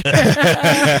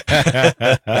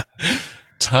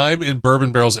 Time in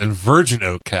bourbon barrels and virgin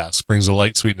oak casks brings a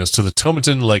light sweetness to the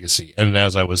Tomaten legacy. And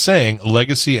as I was saying,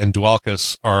 legacy and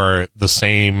Dualkas are the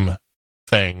same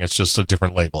thing. It's just a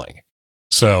different labeling.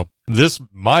 So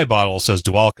my bottle says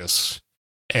Dualkas.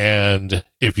 And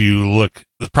if you look,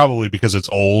 probably because it's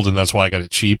old and that's why I got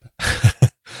it cheap.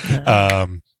 But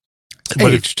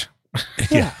Aged.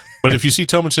 yeah. But if you see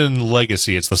Tomaten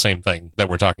legacy, it's the same thing that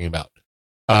we're talking about.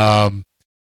 And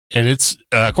it's,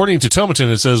 according to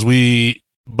Tomaten, it says we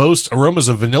boast aromas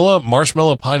of vanilla,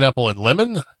 marshmallow, pineapple, and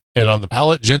lemon. And on the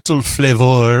palate, gentle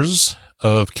flavors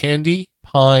of candy,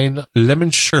 pine,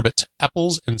 lemon sherbet,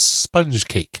 apples, and sponge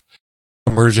cake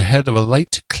emerge ahead of a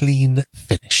light, clean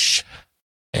finish.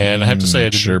 And I have to say,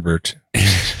 sherbet.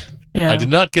 Yeah. I did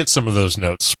not get some of those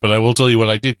notes, but I will tell you what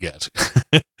I did get.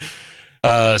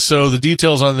 So the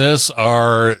details on this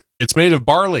are it's made of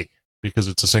barley because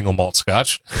it's a single malt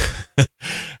Scotch. The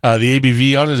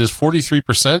ABV on it is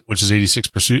 43%, which is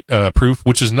 86% proof,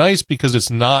 which is nice because it's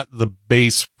not the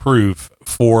base proof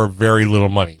for very little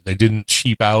money. They didn't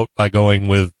cheap out by going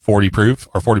with 40 proof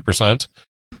or 40%.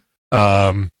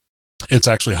 It's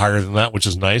actually higher than that, which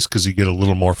is nice because you get a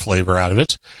little more flavor out of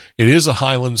it. It is a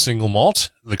Highland single malt.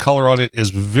 The color on it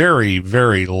is very,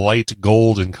 very light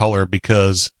gold in color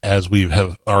because, as we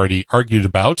have already argued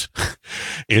about,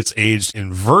 it's aged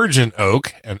in virgin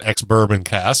oak and ex-bourbon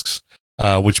casks,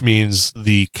 which means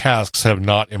the casks have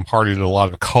not imparted a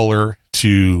lot of color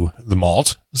to the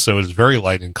malt. So it is very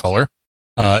light in color.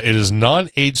 It is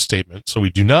non-age statement, so we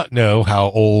do not know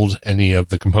how old any of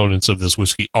the components of this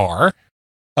whiskey are.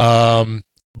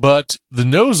 But the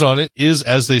nose on it is,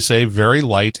 as they say, very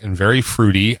light and very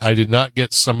fruity. I did not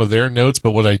get some of their notes,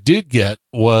 but what I did get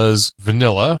was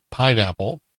vanilla,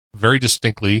 pineapple, very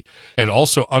distinctly, and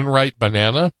also unripe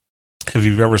banana. If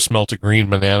you've ever smelt a green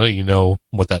banana, you know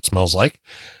what that smells like.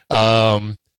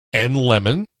 And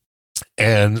lemon.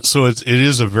 And so it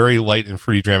is a very light and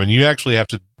fruity dram, and you actually have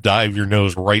to dive your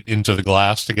nose right into the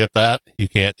glass to get that. You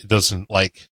can't, it doesn't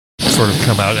like sort of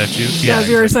come out at you. Yeah, as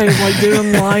you were saying, like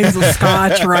doing lines of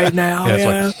scotch right now. Yeah,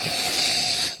 Yeah.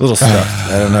 it's Little stuff.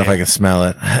 I don't know if I can smell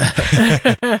it.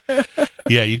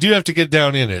 Yeah, you do have to get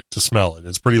down in it to smell it.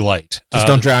 It's pretty light. Just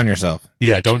don't drown yourself.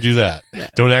 Yeah, don't do that. Yeah.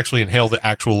 Don't actually inhale the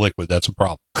actual liquid. That's a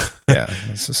problem. Yeah,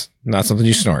 it's just not something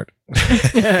you snort.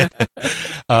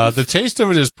 The taste of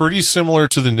it is pretty similar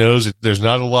to the nose. There's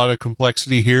not a lot of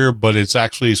complexity here, but it's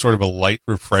actually sort of a light,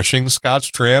 refreshing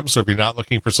Scotch dram. So if you're not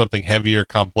looking for something heavy or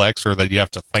complex or that you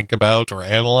have to think about or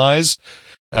analyze,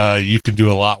 you can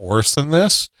do a lot worse than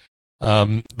this.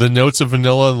 The notes of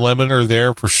vanilla and lemon are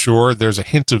there for sure. There's a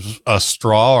hint of a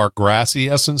straw or grassy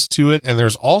essence to it. And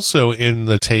there's also in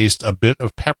the taste a bit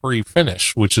of peppery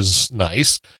finish, which is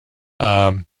nice.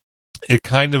 It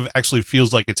kind of actually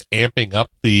feels like it's amping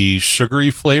up the sugary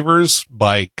flavors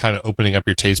by kind of opening up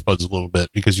your taste buds a little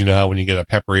bit, because you know how when you get a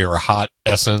peppery or a hot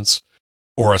essence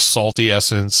or a salty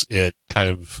essence, it kind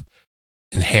of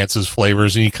enhances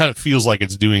flavors, and you kind of feels like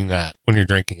it's doing that when you're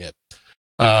drinking it.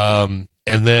 And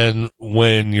then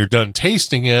when you're done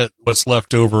tasting it, what's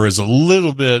left over is a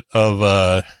little bit of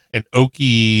an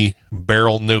oaky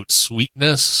barrel note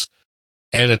sweetness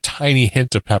and a tiny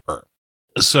hint of pepper.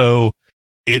 So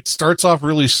it starts off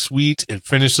really sweet. It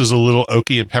finishes a little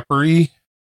oaky and peppery.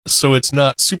 So it's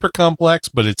not super complex,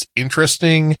 but it's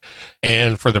interesting.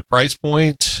 And for the price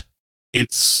point,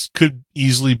 could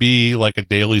easily be like a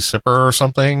daily sipper or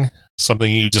something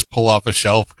you just pull off a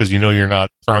shelf because you know you're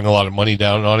not throwing a lot of money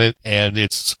down on it. And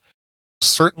it's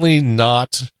certainly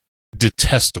not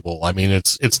detestable. I mean,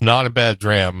 it's not a bad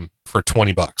dram for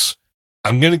 $20.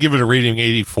 I'm going to give it a rating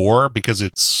 84 because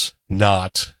it's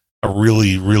not a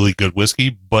really, really good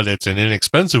whiskey, but it's an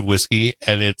inexpensive whiskey,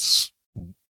 and it's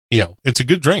a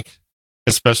good drink,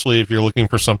 especially if you're looking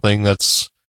for something that's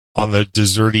on the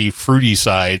desserty, fruity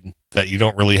side that you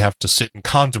don't really have to sit and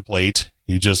contemplate.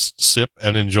 You just sip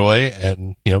and enjoy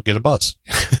and, get a buzz.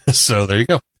 So there you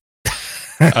go.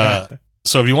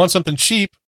 So if you want something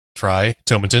cheap, try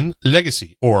Tomatin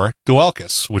Legacy or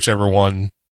Goalkis, whichever one,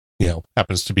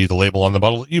 happens to be the label on the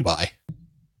bottle that you buy.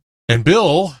 And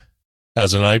Bill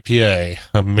has an IPA.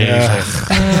 Amazing.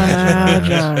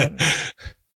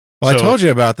 Well, I told you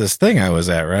about this thing I was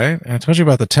at, right? I told you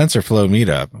about the TensorFlow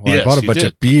meetup. Well, yes, I bought a bunch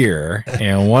of beer,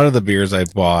 and one of the beers I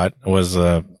bought was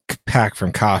a pack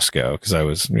from Costco because I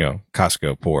was,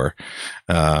 Costco poor,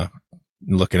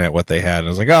 looking at what they had. And I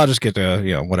was like, I'll just get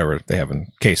whatever they have in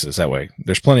cases. That way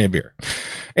there's plenty of beer.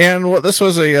 And this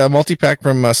was a multi-pack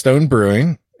from Stone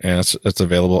Brewing. And it's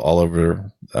available all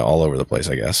over the place,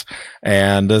 I guess.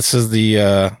 And this is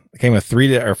it came with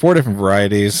 4 different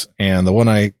varieties. And the one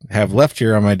I have left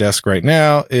here on my desk right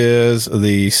now is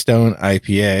the Stone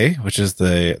IPA, which is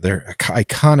their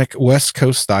iconic West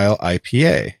Coast style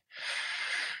IPA.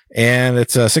 And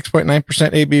it's a 6.9%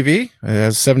 ABV. It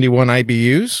has 71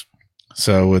 IBUs.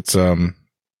 So it's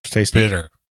tasty. Bitter.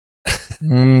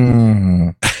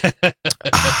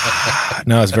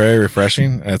 No, it's very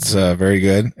refreshing. It's very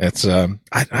good. It's I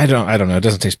don't know. It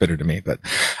doesn't taste bitter to me, but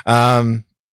then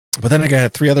I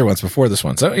got 3 other ones before this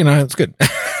one, so it's good.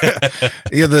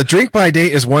 The drink by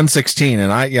date is 1/16,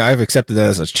 and I've accepted that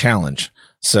as a challenge.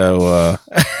 So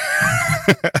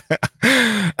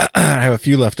I have a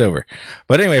few left over.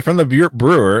 But anyway, from the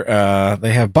brewer,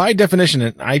 they have, by definition,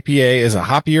 an IPA is a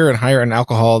hoppier and higher in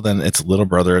alcohol than its little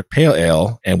brother, Pale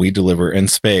Ale, and we deliver in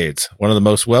spades. One of the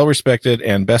most well-respected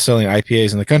and best-selling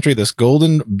IPAs in the country, this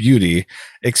golden beauty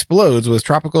explodes with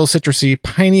tropical, citrusy,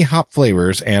 piney hop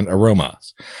flavors and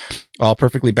aromas, all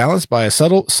perfectly balanced by a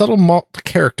subtle malt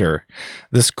character.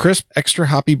 This crisp, extra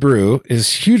hoppy brew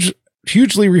is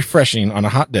hugely refreshing on a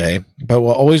hot day, but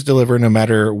will always deliver no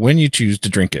matter when you choose to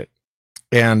drink it.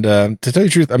 And to tell you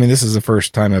the truth, I mean, this is the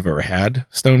first time I've ever had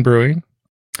Stone Brewing,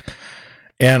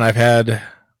 and I've had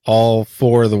all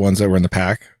 4 of the ones that were in the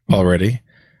pack already,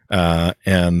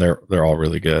 and they're all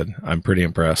really good. I'm pretty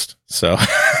impressed. So,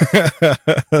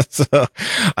 so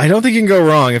I don't think you can go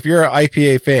wrong. If you're an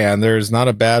IPA fan, there's not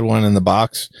a bad one in the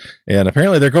box. And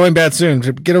apparently they're going bad soon.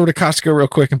 Get over to Costco real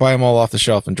quick and buy them all off the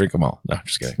shelf and drink them all. No,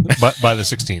 just kidding. By the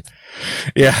 16th.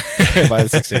 Yeah. By the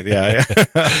 16th. Yeah.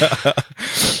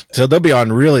 So they'll be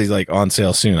on on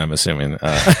sale soon, I'm assuming, on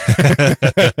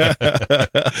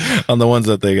the ones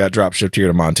that they got drop shipped here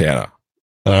to Montana.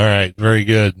 All right. Very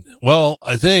good. Well,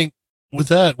 I think with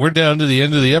that, we're down to the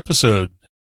end of the episode.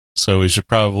 So we should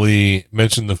probably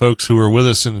mention the folks who were with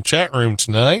us in the chat room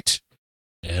tonight.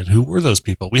 And who were those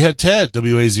people? We had Ted,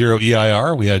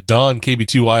 WA0EIR. We had Don,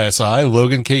 KB2YSI,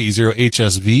 Logan,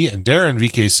 KE0HSV, and Darren,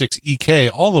 VK6EK,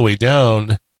 all the way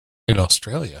down in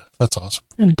Australia. That's awesome.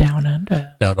 And down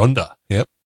under. Down under. Yep.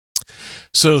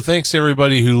 So thanks to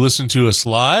everybody who listened to us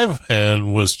live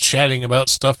and was chatting about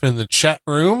stuff in the chat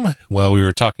room while we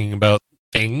were talking about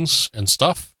things and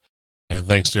stuff. And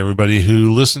thanks to everybody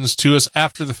who listens to us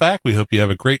after the fact. We hope you have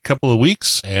a great couple of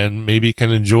weeks and maybe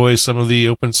can enjoy some of the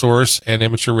open source and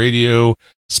amateur radio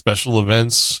special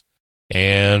events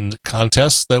and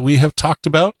contests that we have talked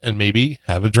about, and maybe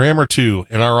have a dram or 2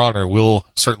 in our honor. We'll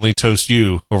certainly toast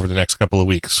you over the next couple of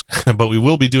weeks. But we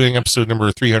will be doing episode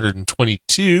number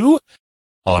 322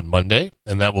 on Monday,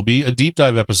 and that will be a deep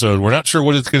dive episode. We're not sure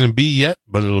what it's going to be yet,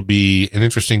 but it'll be an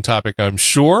interesting topic, I'm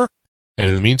sure. And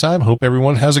in the meantime, hope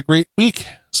everyone has a great week.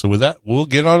 So with that, we'll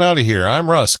get on out of here. I'm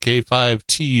Russ,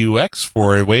 K5TUX,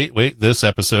 for this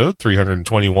episode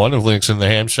 321 of Linux in the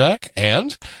Ham Shack.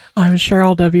 And I'm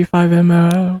Cheryl,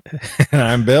 W5MO. And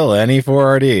I'm Bill,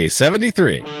 NE4RD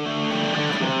 73.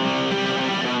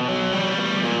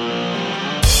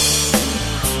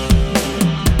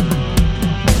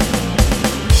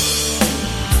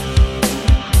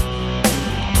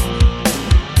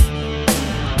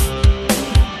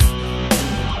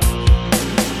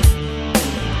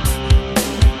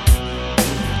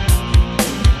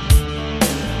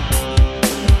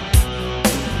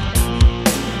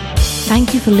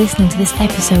 Thank you for listening to this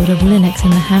episode of Linux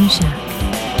in the Ham Shack.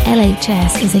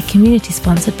 LHS is a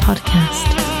community-sponsored podcast.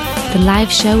 The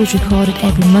live show is recorded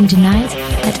every Monday night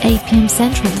at 8 p.m.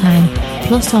 Central Time,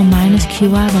 plus or minus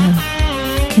QRL.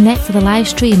 Connect to the live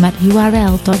stream at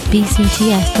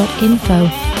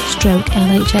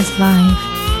url.bcts.info/LHS Live.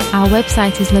 Our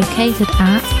website is located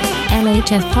at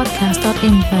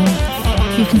lhspodcast.info.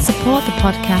 You can support the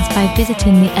podcast by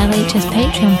visiting the LHS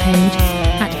Patreon page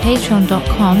at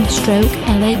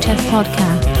patreon.com/LHS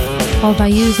podcast, or by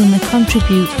using the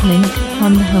contribute link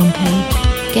on the homepage.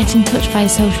 Get in touch via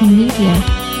social media.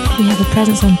 We have a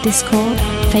presence on Discord,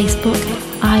 Facebook,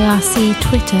 IRC,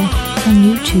 Twitter, and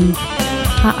YouTube.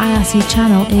 Our IRC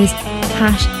channel is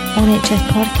 #LHS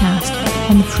podcast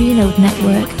on the Freenode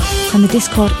network, and the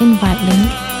Discord invite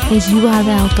link is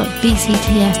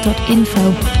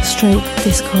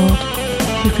url.bcts.info/Discord.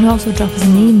 You can also drop us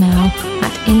an email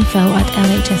at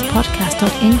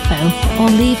info@lhspodcast.info, or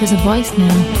leave us a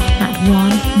voicemail at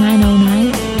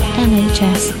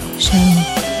 1-909-LHS-SHOW.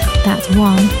 That's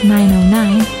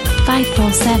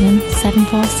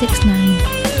 1-909-547-7469.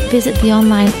 Visit the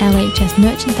online LHS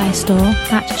merchandise store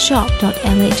at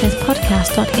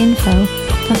shop.lhspodcast.info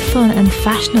for fun and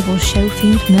fashionable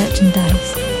show-themed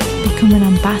merchandise. Become an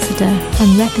ambassador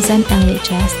and represent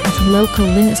LHS at a local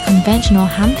Linux convention or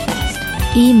Hamfest.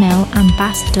 Email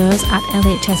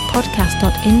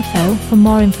ambassadors@lhspodcast.info for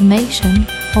more information,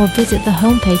 or visit the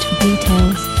homepage for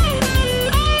details.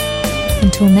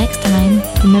 Until next time,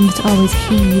 remember to always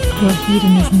heed your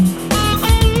hedonism.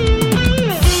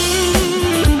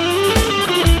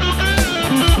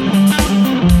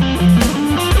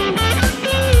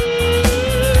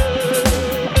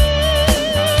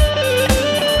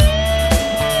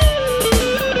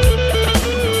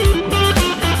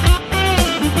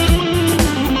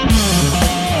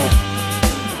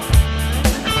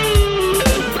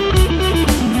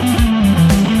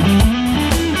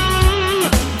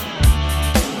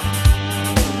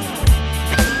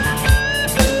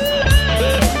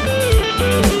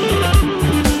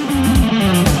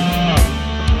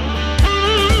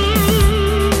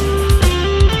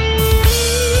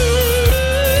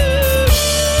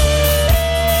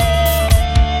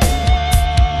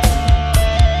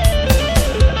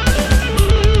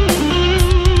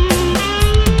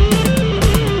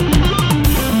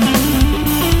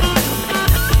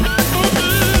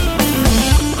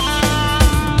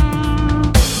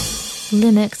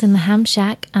 Linux in the Ham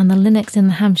Shack and the Linux in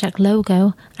the Ham Shack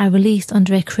logo are released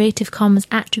under a Creative Commons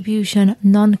Attribution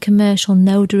Non-Commercial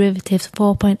No Derivatives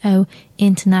 4.0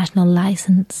 International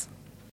License.